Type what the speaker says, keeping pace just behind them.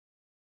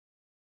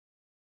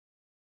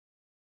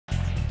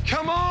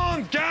Come on,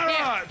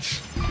 Garrett!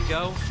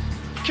 Go.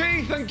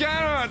 Keith and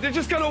Garrett, they've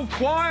just got all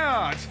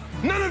quiet.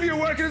 None of you are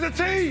working as a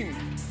team.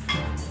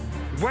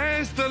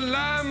 Where's the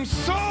lamb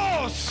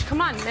sauce?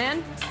 Come on,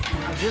 man.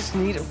 I just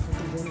need a...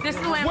 This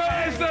is the lamb.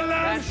 Where's the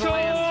lamb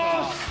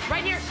sauce?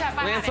 Right here, chef.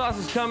 I Lamb have sauce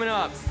is coming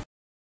up.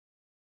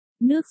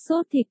 Nước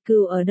sốt thịt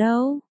cừu ở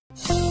đâu?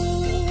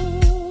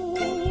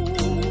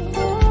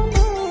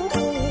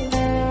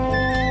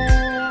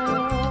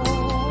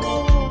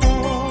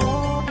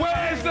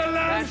 Where's the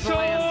lamb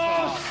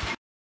sauce?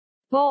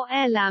 Hvor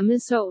er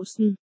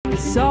lammesausen?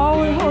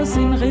 Sovet hos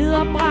en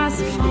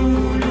ridderbrasse.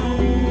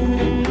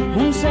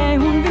 Hun sagde,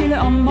 hun ville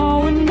om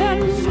morgenen.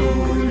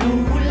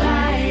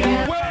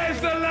 Where's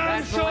the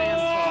lamb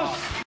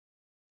sauce?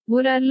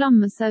 Hvor er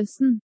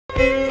lammesausen?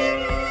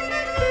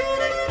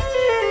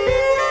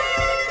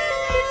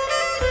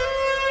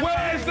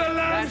 Where's the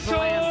lamb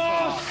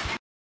sauce?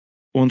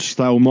 Onde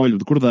está o molho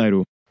de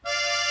cordeiro?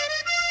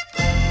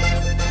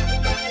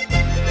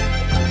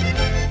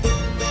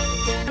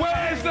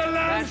 Where's the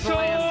lamb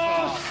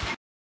sauce?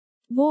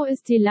 Wo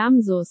ist die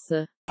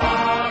Lammsoße?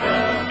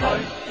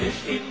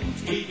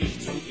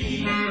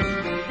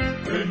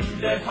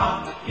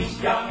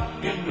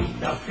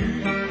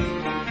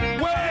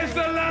 Where's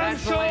the lamb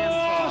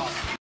sauce?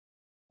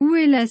 Où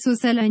est la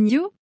sauce à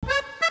l'agneau?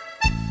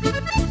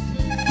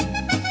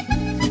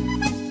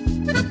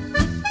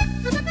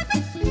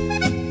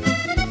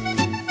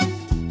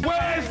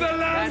 Where's the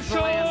lamb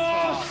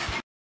sauce?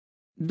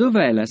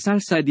 Dov'è la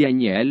salsa di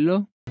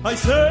agnello?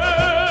 Where's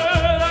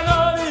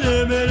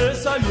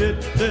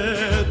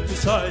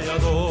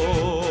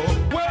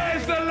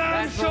the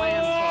lamb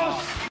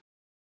sauce?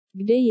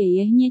 Kde je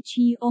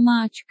jehněčí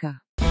omáčka?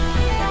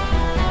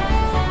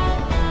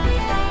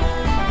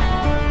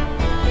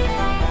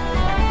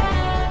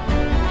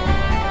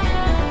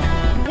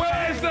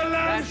 Where's the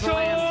lamb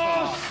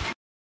sauce?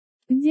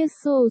 Где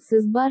соус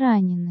из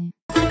баранины?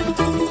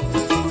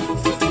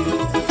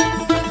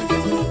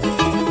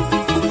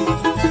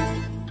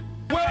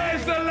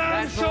 Where's the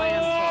lamb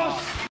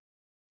sauce?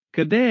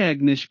 Къде е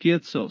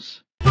агнешкият сос?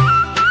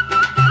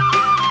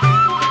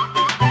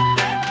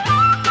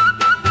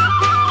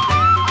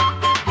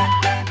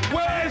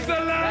 Where's the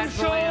lamb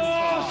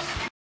sauce?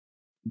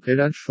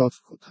 ভেড়ার sauce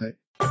কোথায়?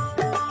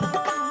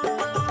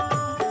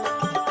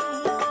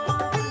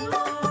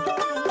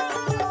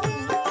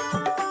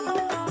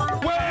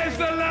 Where's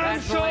the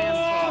lamb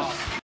sauce?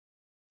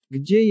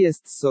 Gdzie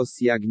jest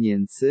sos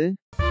jagnięcy?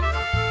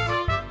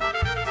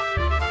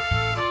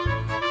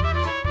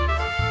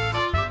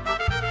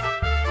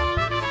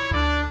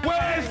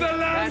 Where's the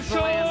lamb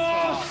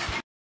sauce?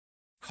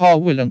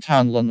 Carwyll and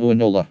Tanlon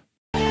Unola.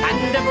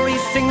 And every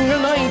single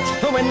night,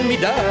 when me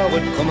dad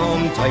would come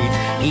home tight,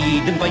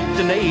 he'd invite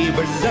the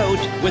neighbours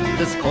out with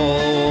this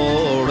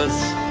chorus.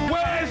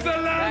 Where's the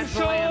lamb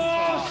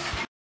sauce?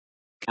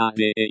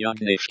 Къде е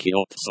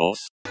ягнешкият сос?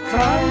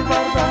 Край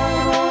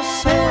Вардаро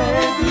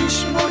седиш,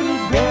 моли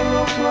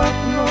бело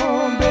платно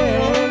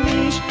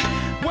белиш.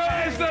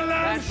 Where's the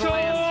lamb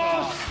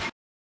sauce?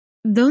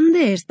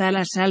 ¿Dónde está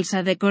la salsa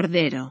de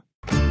cordero?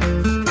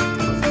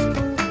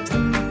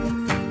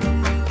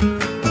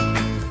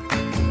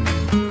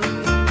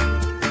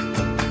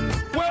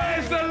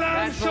 Where's the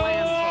lamb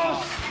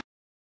sauce?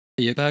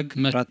 የበግ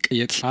መረቅ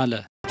የቻለ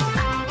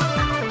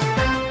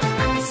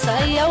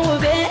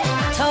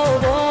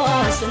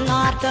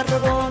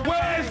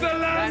Where's the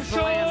lamb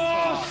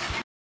sauce?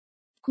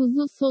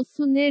 Kuzu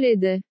sosu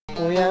nerede?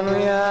 Uyan,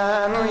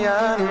 uyan,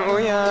 uyan,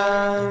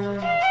 uyan.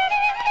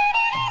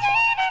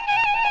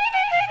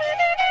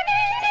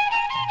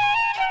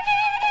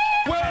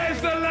 Where's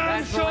the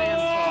lamb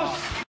sauce?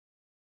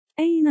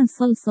 أين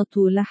صلصة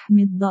لحم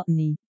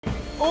الضأن؟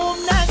 قوم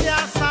نادي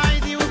على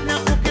الصعيدي وابن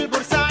اخوك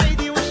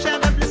البورسعيدي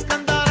والشباب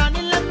الاسكندراني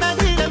اللمة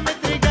دي لمة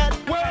رجال.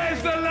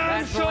 Where's the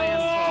lamb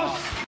sauce?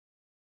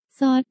 ซ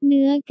อสเ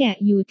นื้อแกะ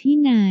อยู่ที่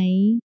ไหน?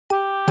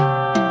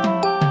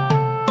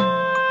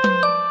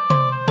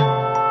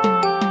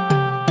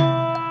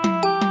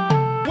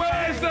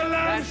 Where's the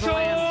lamb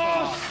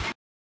sauce?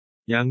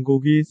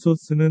 양고기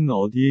소스는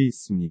어디에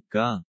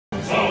있습니까?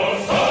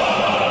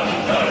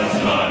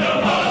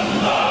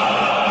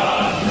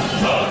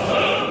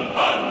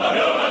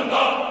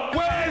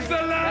 Where's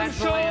the lamb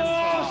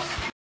sauce?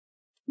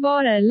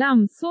 Var är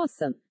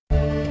lammsåsen?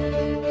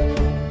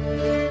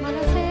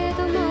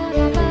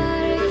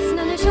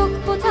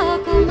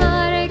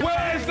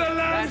 Where's the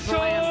lamb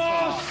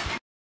sauce?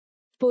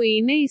 På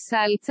inne i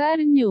salsa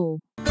agneau.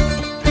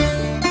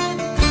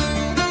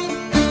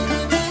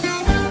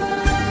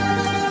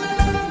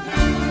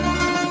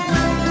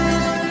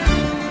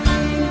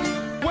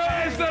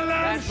 Where's the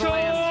lamb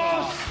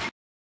sauce?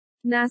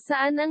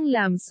 Nasaan ang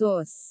lamb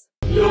sauce?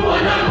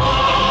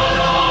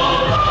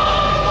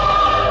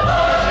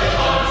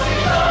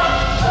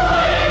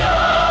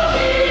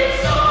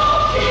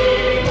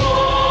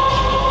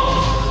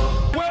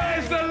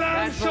 Where's the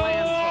lamb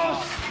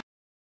sauce?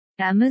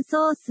 ラム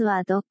ソース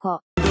はど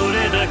こ? どれ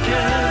だけ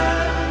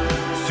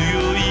強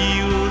い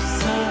お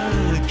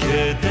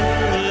酒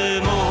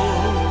で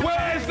も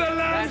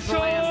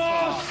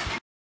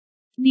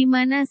Di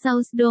mana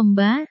saus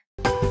domba?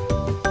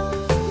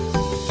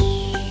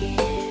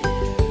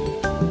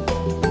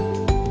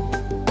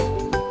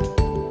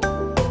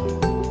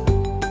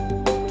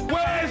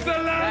 Where's the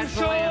lamb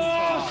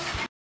sauce?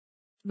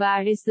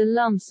 Waar is de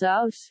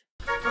lamsaus?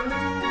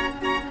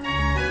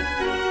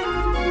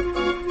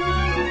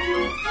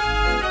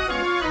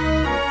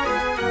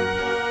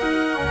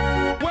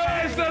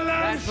 Where's the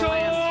lamb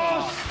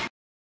sauce?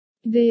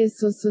 Gde je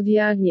sos od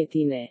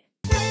jagnjetine?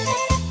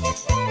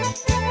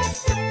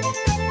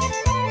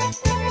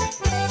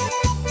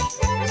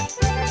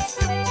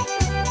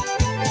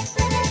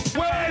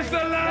 Where's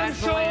the lamb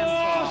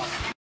sauce?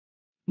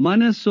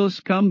 Mana sos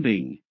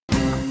kambing.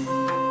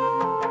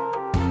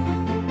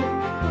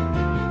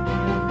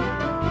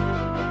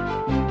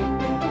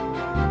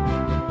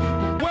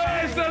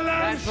 Where's the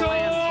lamb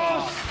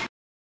sauce?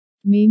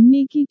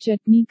 मेमने की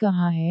चटनी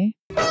कहाँ है?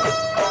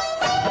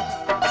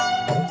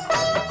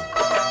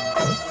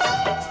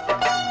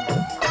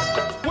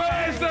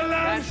 Where's the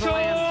lamb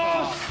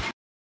sauce?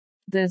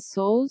 Де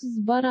соус з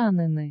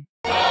баранини?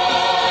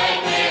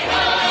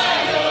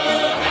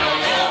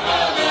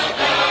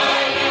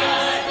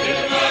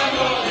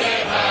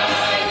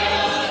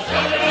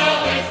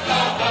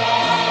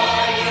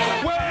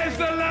 Where's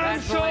the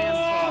lamb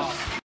sauce?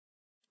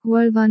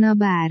 Hol van a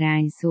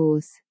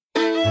bárányszósz?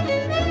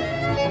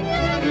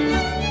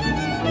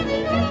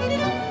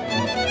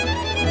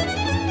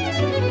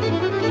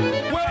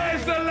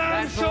 Where's the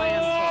lamb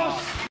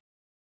sauce?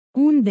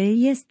 Unde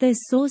este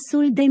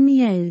sosul de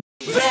miel?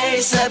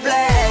 Vrei să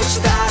pleci,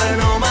 dar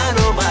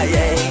numai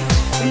ei.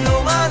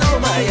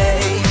 Numai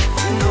ei.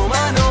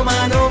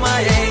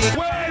 Numai ei.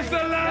 Where's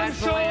the lamb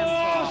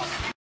sauce?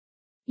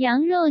 羊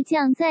肉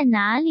酱在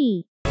哪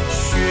里？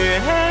雪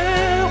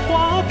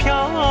花飘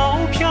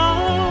飘，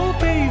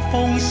北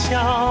风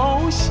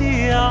萧萧。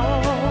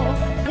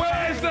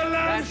 Where's the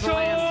lamb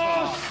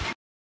sauce?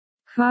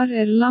 Hvar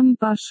er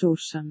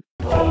lambasósan?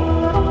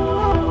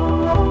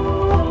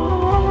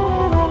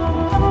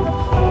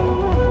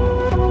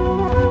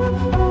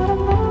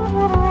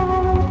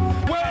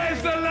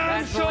 Where's the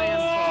lamb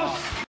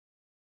sauce?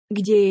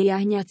 Gdzie je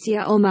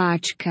jahňacia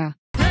omáčka?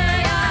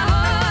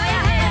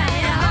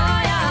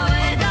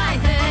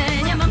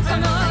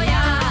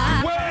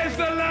 Where's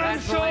the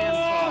lamb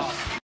sauce?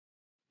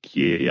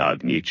 Kie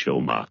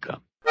jagničo maka.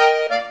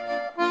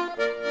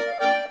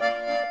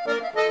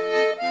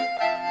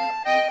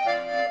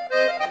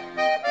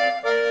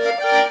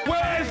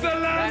 Where's the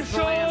lamb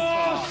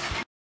sauce?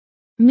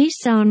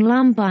 Missä on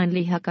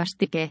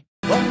lampaanlihakastike?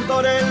 On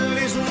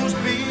todellisuus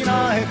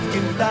piinaa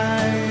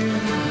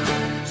hetkittäin,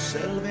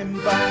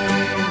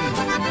 selvinpäin.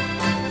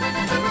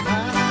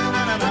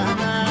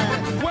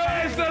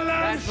 Where's the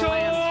lamb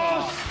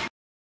sauce?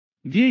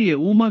 Gdje je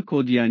umak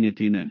od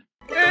janjetine?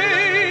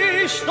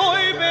 Ej,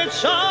 stoj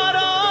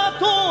bečara,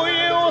 to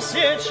je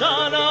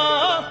osjećana.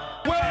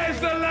 Where's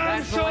the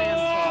lamb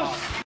sauce?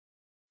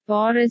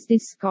 Var is die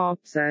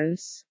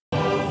skaapsaus?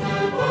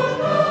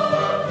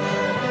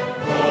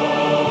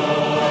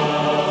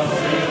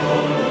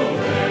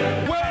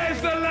 Where's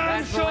the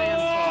lamb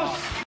sauce?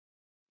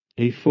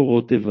 Ei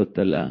ħorote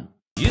vatala.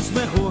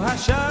 يسمحوا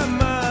هشام